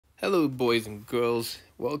Hello boys and girls,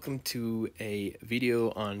 welcome to a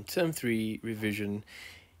video on term 3 revision,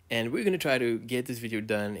 and we're going to try to get this video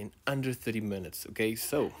done in under 30 minutes, okay?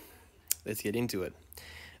 So let's get into it.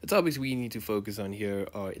 The topics we need to focus on here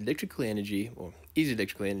are electrical energy, or is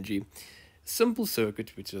electrical energy, simple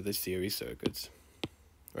circuits, which are the series circuits,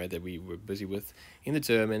 right, that we were busy with in the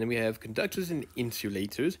term, and then we have conductors and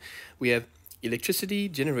insulators, we have electricity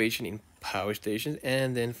generation in power stations,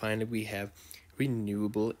 and then finally we have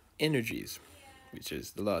renewable energies, which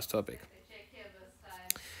is the last topic.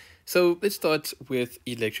 So let's start with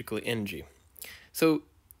electrical energy. So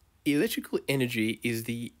electrical energy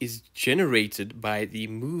is generated by the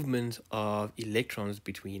movement of electrons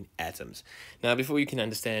between atoms. Now, before you can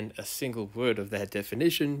understand a single word of that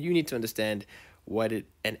definition, you need to understand what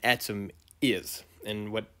an atom is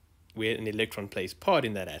and where an electron plays part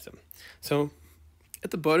in that atom. So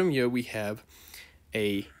at the bottom here we have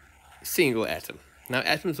a single atom. Now,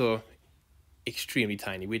 atoms are extremely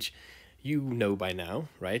tiny, which you know by now,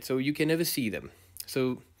 right? So you can never see them.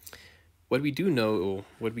 So what we do know, or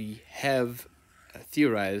what we have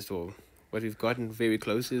theorized, or what we've gotten very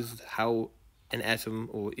close, is how an atom,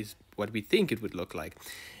 or is what we think it would look like.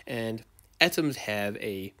 And atoms have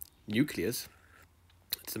a nucleus.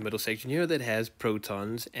 It's the middle section here that has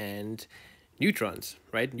protons and neutrons,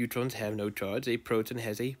 right? Neutrons have no charge. A proton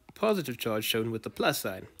has a positive charge shown with the plus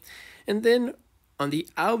sign. And then on the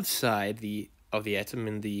outside of the atom,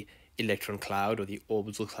 in the electron cloud or the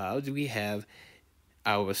orbital clouds, we have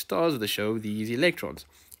our stars of the show, these electrons.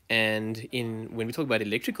 And when we talk about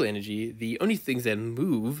electrical energy, the only things that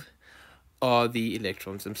move are the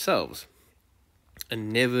electrons themselves,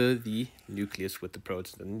 and never the nucleus with the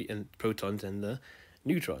protons and the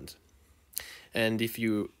neutrons. And if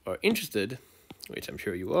you are interested, which I'm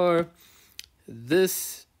sure you are,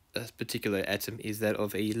 this particular atom is that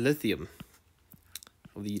of a lithium,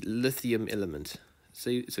 of the lithium element. So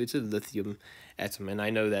it's a lithium atom, and I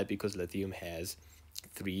know that because lithium has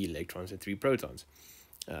 3 electrons and 3 protons.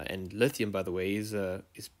 And lithium, by the way, is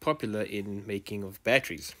popular in making of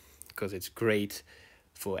batteries, because it's great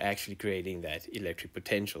for actually creating that electric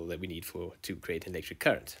potential that we need to create an electric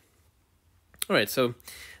current. All right, so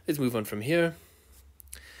let's move on from here.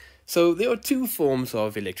 So there are 2 forms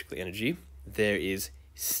of electrical energy. There is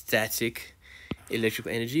static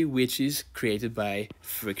electrical energy, which is created by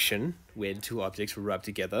friction when 2 objects rub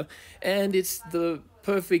together, and it's the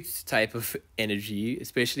perfect type of energy,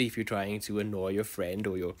 especially if you're trying to annoy your friend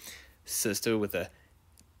or your sister with a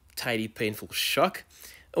tiny painful shock,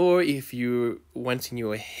 or if you're wanting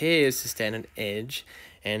your hairs to stand on edge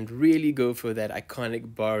and really go for that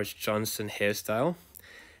iconic Boris Johnson hairstyle.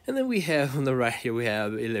 And then we have on the right here, we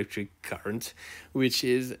have electric current, which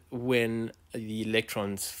is when the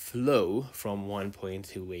electrons flow from one point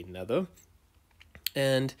to another.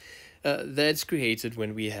 And that's created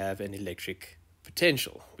when we have an electric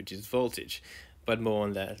potential, which is voltage. But more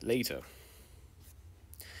on that later.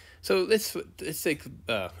 So let's take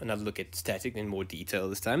another look at static in more detail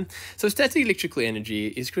this time. So static electrical energy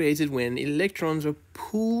is created when electrons are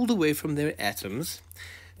pulled away from their atoms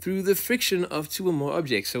through the friction of 2 or more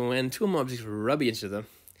objects. So when 2 or more objects rub against each other,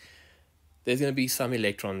 there's going to be some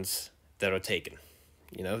electrons that are taken.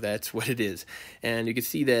 You know, that's what it is. And you can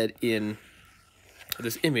see that in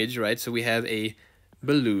this image, right? So we have a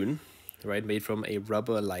balloon, right, made from a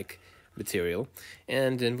rubber-like material.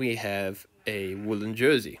 And then we have a woolen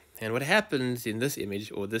jersey. And what happens in this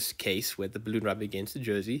image, or this case, where the balloon rubs against the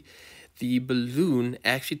jersey, the balloon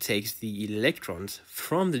actually takes the electrons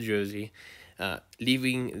from the jersey,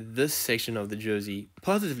 leaving this section of the jersey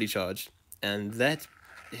positively charged, and that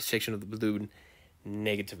section of the balloon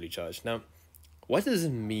negatively charged. Now, what does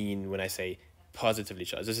it mean when I say positively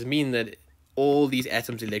charged? Does it mean that all these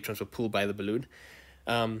atoms' electrons were pulled by the balloon?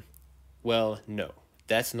 Well, no,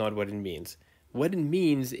 that's not what it means. What it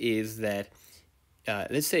means is that,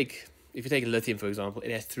 if you take lithium, for example,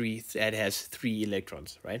 it has 3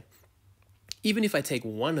 electrons, right? Even if I take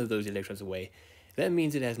one of those electrons away, that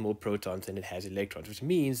means it has more protons than it has electrons, which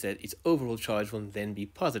means that its overall charge will then be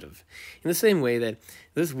positive. In the same way that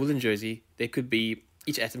this woolen jersey,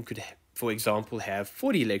 each atom could, for example, have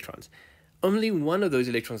 40 electrons. Only one of those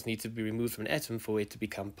electrons needs to be removed from an atom for it to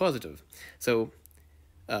become positive. So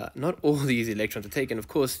not all these electrons are taken. Of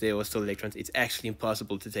course, there are still electrons. It's actually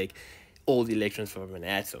impossible to take all the electrons from an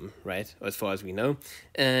atom, right, as far as we know.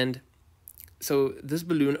 And so this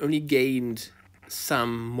balloon only gained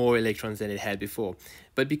some more electrons than it had before.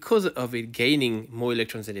 But because of it gaining more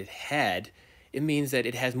electrons than it had, it means that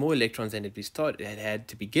it has more electrons than it had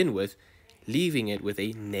to begin with, leaving it with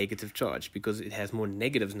a negative charge because it has more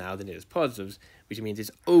negatives now than it has positives, which means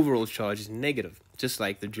its overall charge is negative, just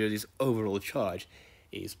like the jersey's overall charge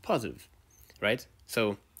is positive, right?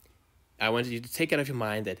 So I want you to take out of your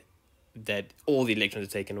mind that all the electrons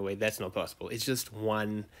are taken away. That's not possible. It's just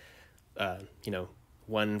one,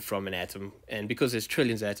 one from an atom, and because there's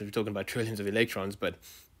trillions of atoms, we're talking about trillions of electrons. But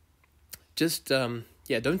just don't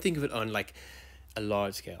think of it on like a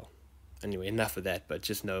large scale. Anyway, enough of that. But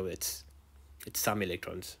just know it's some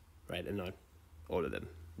electrons, right, and not all of them.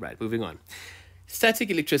 Right. Moving on. Static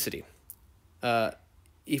electricity.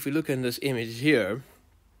 If we look in this image here,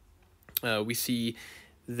 we see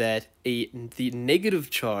that the negative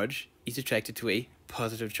charge is attracted to a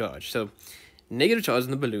positive charge. So negative charges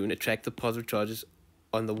in the balloon attract the positive charges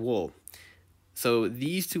on the wall. So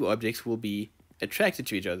these two objects will be attracted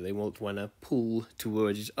to each other. They won't want to pull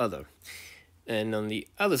towards each other. And on the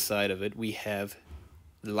other side of it, we have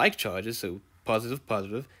the like charges, so positive,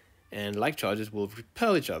 positive, and like charges will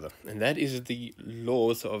repel each other. And that is the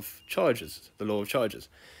laws of charges, the law of charges.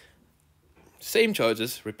 Same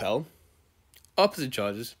charges repel, opposite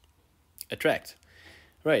charges attract.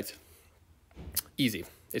 Right. Easy.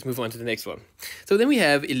 Let's move on to the next one. So then we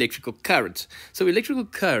have electrical current. So electrical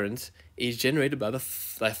current is generated by the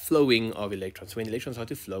flowing of electrons. When electrons start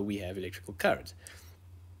to flow, we have electrical current.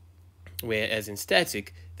 Whereas in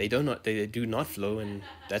static, they do not flow, and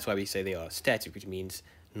that's why we say they are static, which means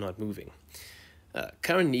not moving.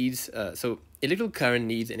 Electrical current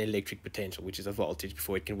needs an electric potential, which is a voltage,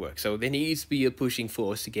 before it can work. So there needs to be a pushing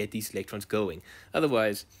force to get these electrons going.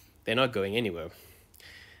 Otherwise, they're not going anywhere.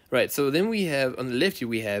 Right, so then we have, on the left here,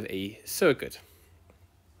 we have a circuit.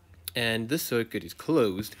 And this circuit is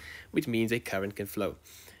closed, which means a current can flow.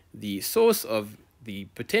 The source of the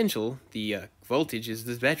potential, the voltage, is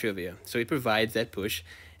this battery over here. So it provides that push,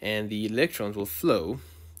 and the electrons will flow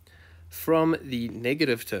from the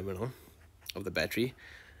negative terminal of the battery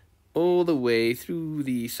all the way through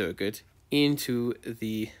the circuit into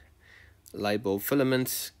the light bulb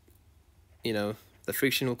filaments. The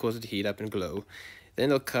friction will cause it to heat up and glow. Then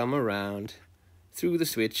they'll come around through the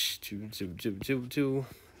switch to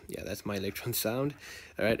yeah, that's my electron sound.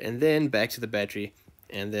 All right, and then back to the battery,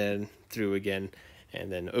 and then through again,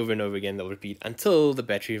 and then over and over again they'll repeat until the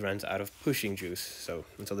battery runs out of pushing juice. So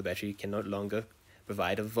until the battery can no longer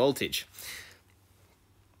provide a voltage.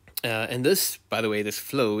 And this, by the way, this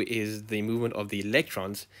flow is the movement of the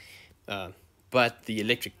electrons, but the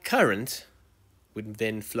electric current would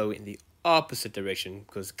then flow in the opposite direction,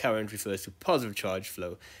 because current refers to positive charge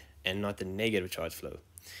flow and not the negative charge flow.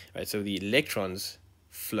 Right, so the electrons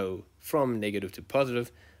flow from negative to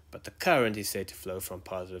positive, but the current is said to flow from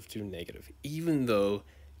positive to negative, even though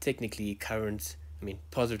technically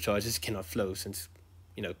positive charges cannot flow, since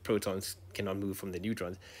protons cannot move from the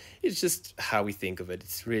neutrons. It's just how we think of it.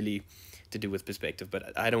 It's really to do with perspective,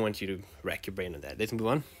 but I don't want you to rack your brain on that. Let's move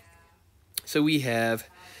on. So we have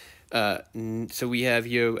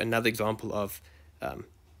here another example of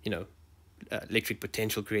electric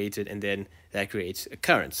potential created, and then that creates a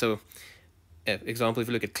current. So example, if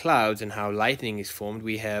you look at clouds and how lightning is formed,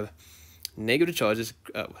 we have negative charges.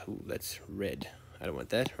 That's red. I don't want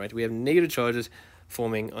that. Right, we have negative charges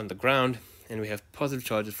forming on the ground, and we have positive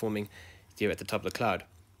charges forming here at the top of the cloud.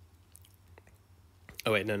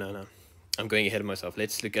 Oh wait, no, I'm going ahead of myself.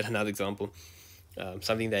 Let's look at another example.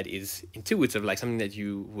 Something that is intuitive, like something that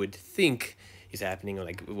you would think is happening, or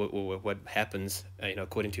like what happens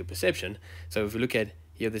according to your perception. So if we look at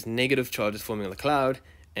here, there's negative charges forming on the cloud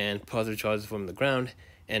and positive charges forming on the ground,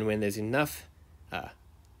 and when there's enough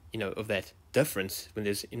of that difference, when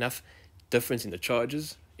there's enough difference in the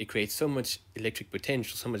charges, it creates so much electric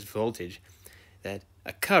potential, so much voltage, that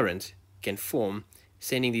a current can form,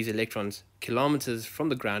 sending these electrons kilometers from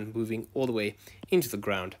the ground, moving all the way into the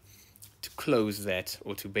ground, to close that,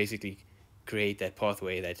 or to basically create that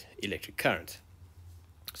pathway, that electric current.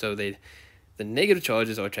 So the negative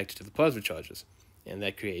charges are attracted to the positive charges, and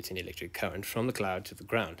that creates an electric current from the cloud to the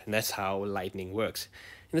ground. And that's how lightning works.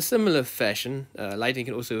 In a similar fashion, lightning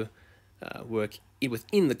can also work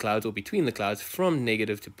within the clouds or between the clouds, from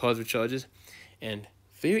negative to positive charges. And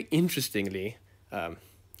very interestingly,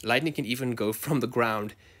 lightning can even go from the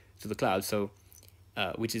ground to the clouds, so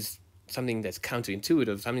which is something that's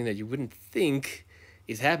counterintuitive, something that you wouldn't think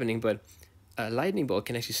is happening, but a lightning bolt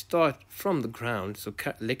can actually start from the ground, so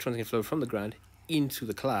electrons can flow from the ground into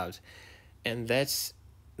the clouds. And that's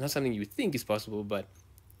not something you would think is possible, but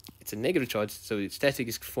it's a negative charge, so static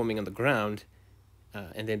is forming on the ground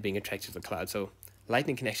and then being attracted to the cloud. So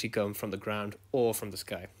lightning can actually come from the ground or from the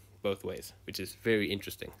sky, both ways, which is very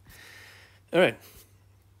interesting. All right,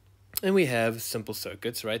 and we have simple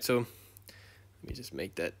circuits, right? So Let me just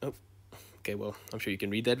make that. Oh, okay, well, I'm sure you can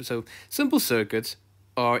read that. So simple circuits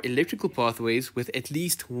are electrical pathways with at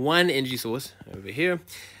least one energy source over here,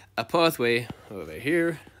 a pathway over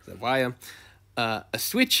here, the wire, a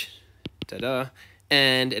switch, ta-da,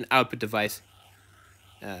 and an output device,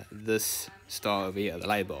 this star over here, the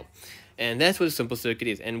light bulb. And that's what a simple circuit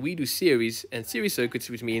is. And we do series and series circuits,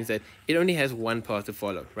 which means that it only has one path to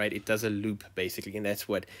follow, right? It does a loop, basically, and that's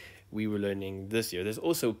what we were learning this year. There's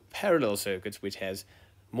also parallel circuits, which has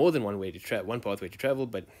more than one pathway to travel,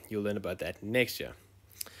 but you'll learn about that next year.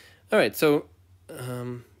 All right, so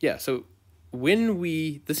yeah, so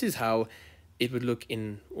this is how it would look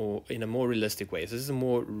in a more realistic way. So this is a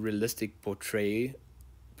more realistic portrayal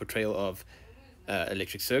of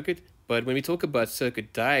electric circuit. But when we talk about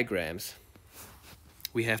circuit diagrams,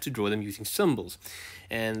 we have to draw them using symbols.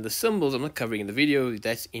 And the symbols I'm not covering in the video,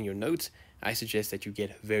 that's in your notes. I suggest that you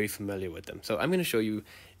get very familiar with them. So I'm going to show you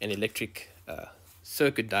an electric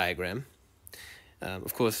circuit diagram.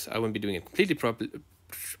 Of course, I won't be doing it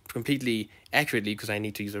completely accurately because I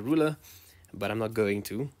need to use a ruler, but I'm not going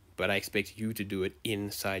to. But I expect you to do it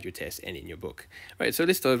inside your test and in your book. All right, so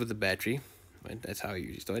let's start with the battery. Right, that's how you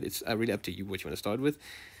usually start. It's really up to you what you want to start with.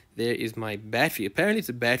 There is my battery. Apparently it's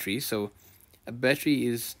a battery, so a battery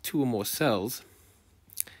is 2 or more cells.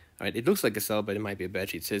 All right, it looks like a cell, but it might be a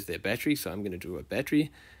battery. It says there battery, so I'm going to draw a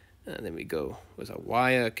battery. And then we go with a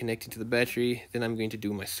wire connecting to the battery. Then I'm going to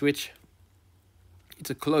do my switch. It's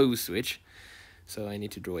a closed switch, so I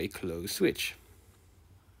need to draw a closed switch.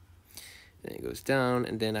 Then it goes down,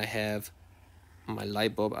 and then I have my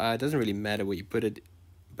light bulb. It doesn't really matter where you put it,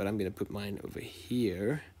 but I'm going to put mine over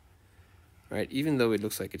here. All right, even though it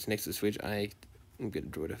looks like it's next to the switch, I'm going to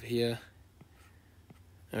draw it over here.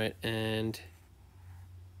 All right, and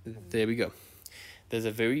there we go. There's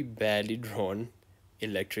a very badly drawn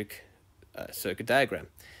electric circuit diagram.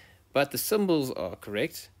 But the symbols are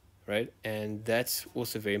correct, right? And that's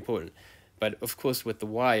also very important. But of course, with the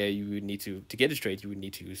wire, you would need to get it straight, you would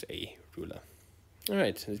need to use a ruler. All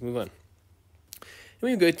right, let's move on.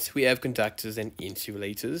 And we have conductors and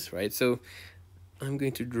insulators, right? So I'm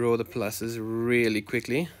going to draw the pluses really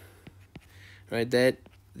quickly, right?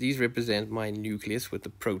 These represent my nucleus with the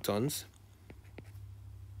protons.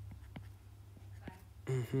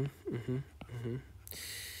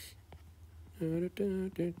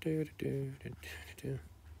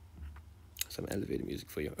 Some elevator music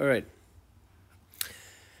for you. All right.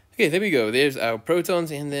 Okay, there we go. There's our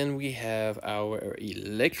protons, and then we have our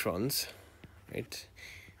electrons, right?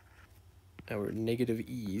 Our negative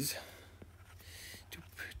E's.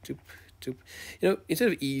 You know,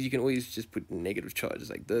 instead of E's, you can always just put negative charges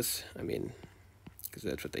like this. I mean, because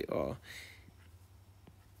that's what they are.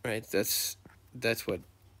 Right, that's what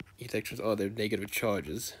electrons are. They're negative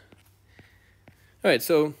charges. All right,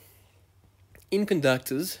 so in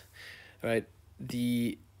conductors, right,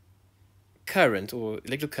 the current or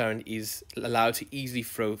electric current is allowed to easily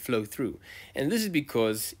flow through. And this is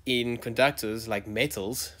because in conductors like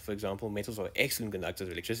metals, for example, metals are excellent conductors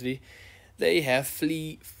of electricity. They have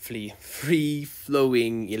free-flowing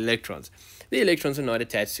electrons. The electrons are not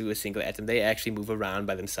attached to a single atom. They actually move around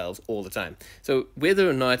by themselves all the time. So whether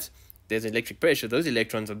or not there's electric pressure, those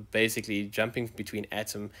electrons are basically jumping between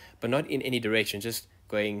atoms, but not in any direction, just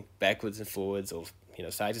going backwards and forwards or, you know,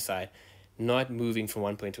 side to side, not moving from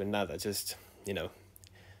one point to another, just, you know,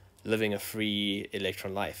 living a free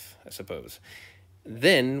electron life, I suppose.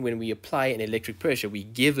 Then when we apply an electric pressure, we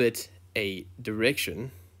give it a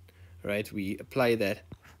direction, right? We apply that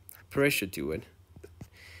pressure to it.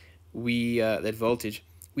 That voltage,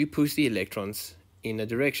 we push the electrons in a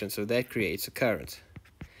direction, so that creates a current.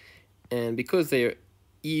 And because they're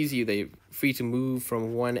free to move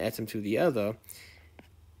from one atom to the other,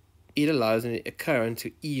 it allows a current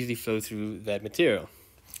to easily flow through that material.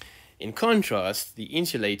 In contrast, the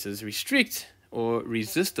insulators restrict or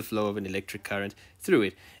resist the flow of an electric current through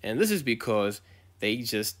it. And this is because they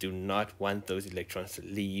just do not want those electrons to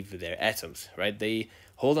leave their atoms, right? They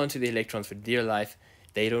hold on to the electrons for dear life.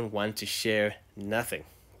 They don't want to share nothing.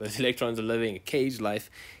 Those electrons are living a caged life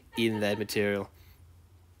in that material.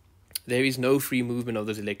 There is no free movement of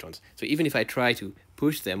those electrons. So even if I try to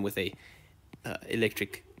push them with a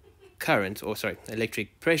electric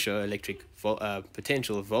pressure, electric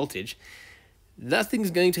potential voltage, nothing's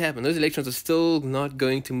going to happen. Those electrons are still not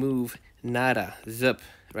going to move. Nada, zip,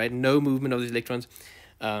 right? No movement of these electrons.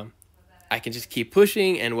 I can just keep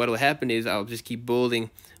pushing, and what will happen is I'll just keep building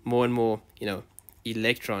more and more, you know,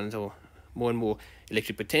 electrons, or more and more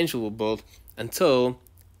electric potential will build until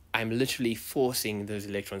I'm literally forcing those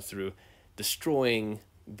electrons through, destroying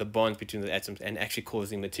the bond between the atoms and actually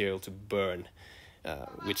causing material to burn.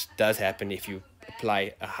 which does happen if you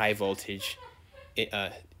apply a high voltage, uh,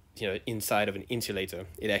 inside of an insulator.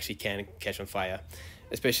 It actually can catch on fire,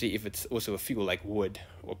 especially if it's also a fuel like wood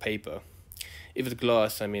or paper. If it's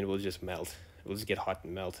glass, I mean, it will just melt. It will just get hot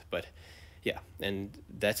and melt. But yeah, and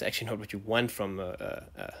that's actually not what you want from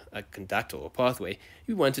a conductor or pathway.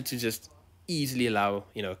 You want it to just easily allow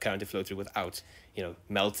current to flow through without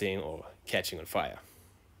melting or catching on fire.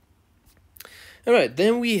 All right,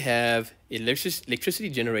 then we have electricity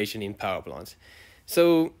generation in power plants.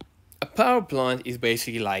 So a power plant is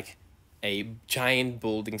basically like a giant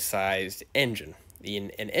building-sized engine,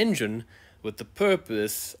 in an engine with the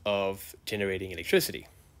purpose of generating electricity.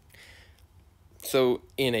 So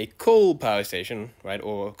in a coal power station, right,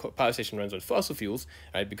 or a power station runs on fossil fuels,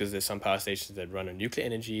 right, because there's some power stations that run on nuclear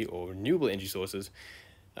energy or renewable energy sources,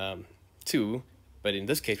 too. But in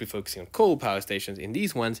this case, we're focusing on coal power stations. In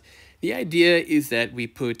these ones, the idea is that we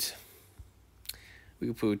put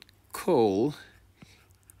coal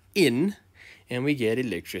in, and we get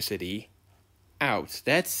electricity out.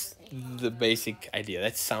 That's the basic idea.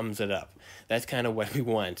 That sums it up. That's kind of what we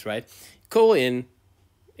want, right? Coal in,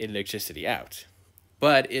 electricity out.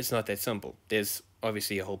 But it's not that simple. There's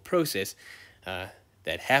obviously a whole process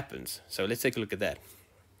that happens. So let's take a look at that.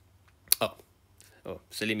 Oh,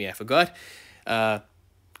 silly me, I forgot.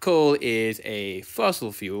 Coal is a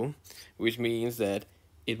fossil fuel, which means that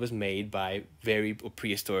it was made by very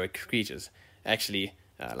prehistoric creatures, actually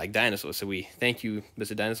like dinosaurs. So we thank you,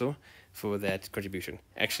 Mr. Dinosaur, for that contribution.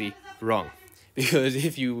 Actually, wrong. Because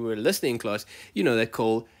if you were listening in class, you know that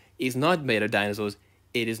coal is not made of dinosaurs.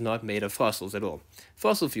 It is not made of fossils at all.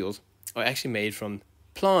 Fossil fuels are actually made from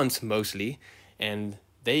plants mostly, and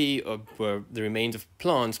they were the remains of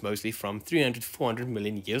plants mostly from 300 to 400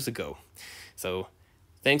 million years ago. So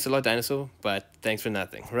thanks a lot, dinosaur, but thanks for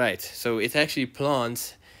nothing. Right, so it's actually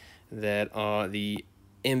plants that are the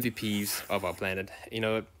MVPs of our planet.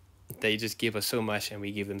 They just give us so much and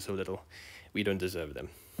we give them so little. We don't deserve them.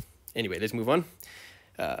 Anyway, let's move on,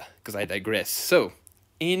 because I digress. So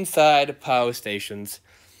inside power stations,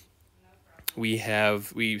 we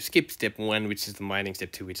skipped step 1, which is the mining,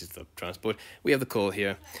 step 2, which is the transport. We have the coal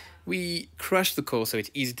here. We crush the coal so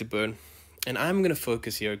it's easy to burn. And I'm going to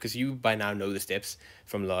focus here, because you by now know the steps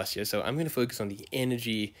from last year, so I'm going to focus on the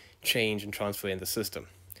energy change and transfer in the system.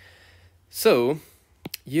 So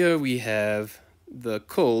here we have the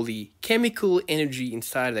coal. The chemical energy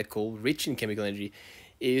inside that coal, rich in chemical energy,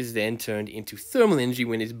 is then turned into thermal energy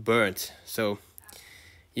when it's burnt. So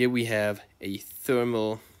here we have a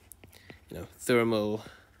thermal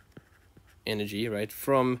energy, right,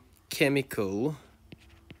 from chemical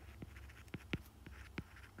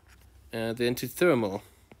then to thermal.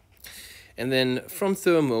 And then from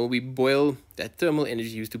thermal, we boil that thermal energy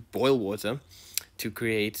used to boil water to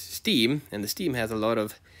create steam. And the steam has a lot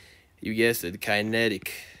of, you guessed it,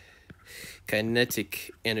 kinetic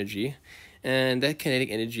energy. And that kinetic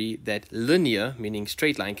energy, that linear, meaning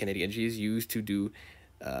straight line kinetic energy, is used to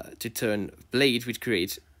turn blades, which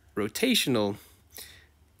creates rotational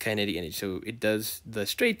kinetic energy. So it does the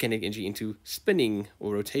straight kinetic energy into spinning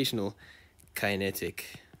or rotational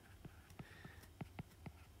kinetic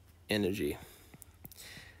energy.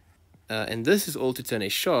 And this is all to turn a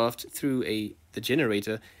shaft through the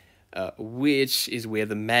generator, which is where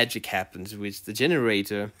the magic happens, which the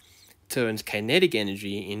generator turns kinetic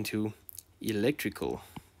energy into electrical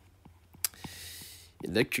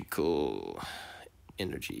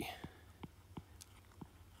energy.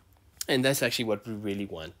 And that's actually what we really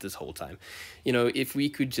want this whole time. If we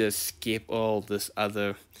could just skip all this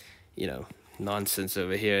other, nonsense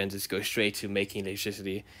over here and just go straight to making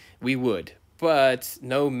electricity, we would. But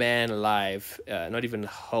no man alive, not even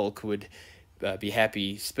Hulk, would be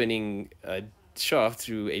happy spinning a shaft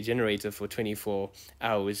through a generator for 24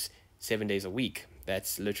 hours, 7 days a week.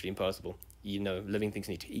 That's literally impossible. Living things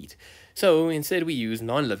need to eat. So instead we use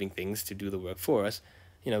non-living things to do the work for us,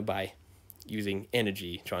 by using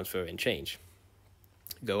energy transfer and change.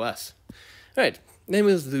 Go us. All right, then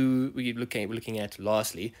we're looking at,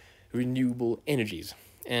 lastly, renewable energies.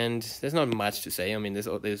 And there's not much to say. I mean, there's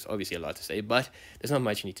obviously a lot to say, but there's not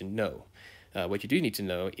much you need to know. What you do need to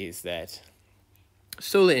know is that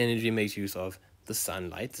solar energy makes use of the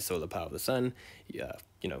sunlight, the solar power of the sun,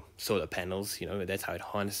 solar panels, that's how it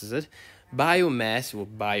harnesses it. Biomass or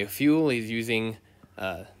biofuel is using,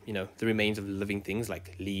 the remains of living things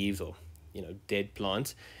like leaves or, dead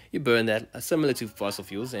plants. You burn that, similar to fossil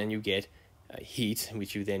fuels, and you get heat,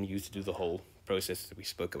 which you then use to do the whole process that we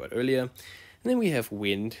spoke about earlier. And then we have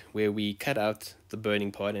wind, where we cut out the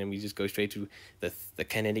burning part and we just go straight to the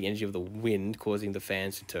kinetic energy of the wind, causing the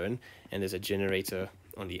fans to turn. And there's a generator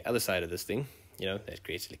on the other side of this thing, that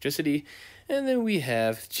creates electricity. And then we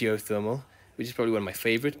have geothermal, which is probably one of my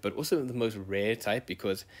favorite, but also the most rare type,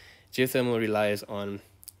 because geothermal relies on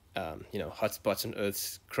hot spots on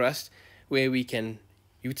Earth's crust, where we can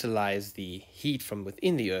utilize the heat from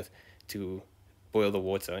within the Earth to boil the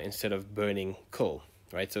water instead of burning coal,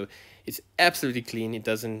 right? So it's absolutely clean. It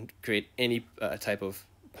doesn't create any type of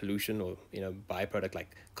pollution or byproduct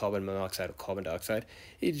like carbon monoxide or carbon dioxide.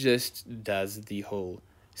 It just does the whole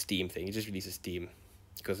steam thing. It just releases steam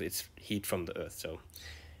because it's heat from the Earth. So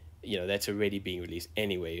that's already being released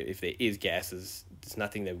anyway. If there is gases, it's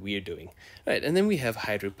nothing that we're doing, right? And then we have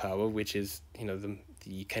hydropower, which is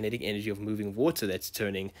the kinetic energy of moving water that's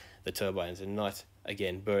turning the turbines and not,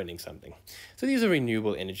 again, burning something. So these are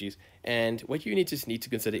renewable energies, and what you need to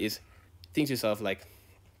consider is think to yourself like,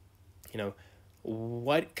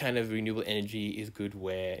 what kind of renewable energy is good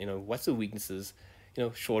where, what's the weaknesses,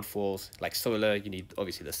 shortfalls. Like solar, you need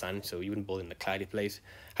obviously the sun, so you wouldn't build in a cloudy place.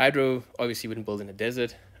 Hydro, obviously you wouldn't build in a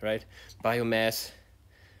desert, right? Biomass,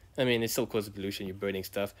 I mean, it still causes pollution, you're burning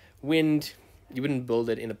stuff. Wind, you wouldn't build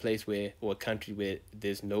it in a place or a country where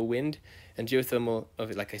there's no wind. And geothermal,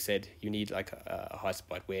 like I said, you need like a hot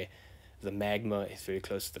spot where the magma is very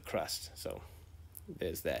close to the crust. So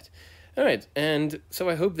there's that. All right, and so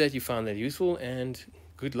I hope that you found that useful, and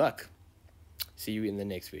good luck. See you in the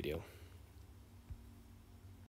next video.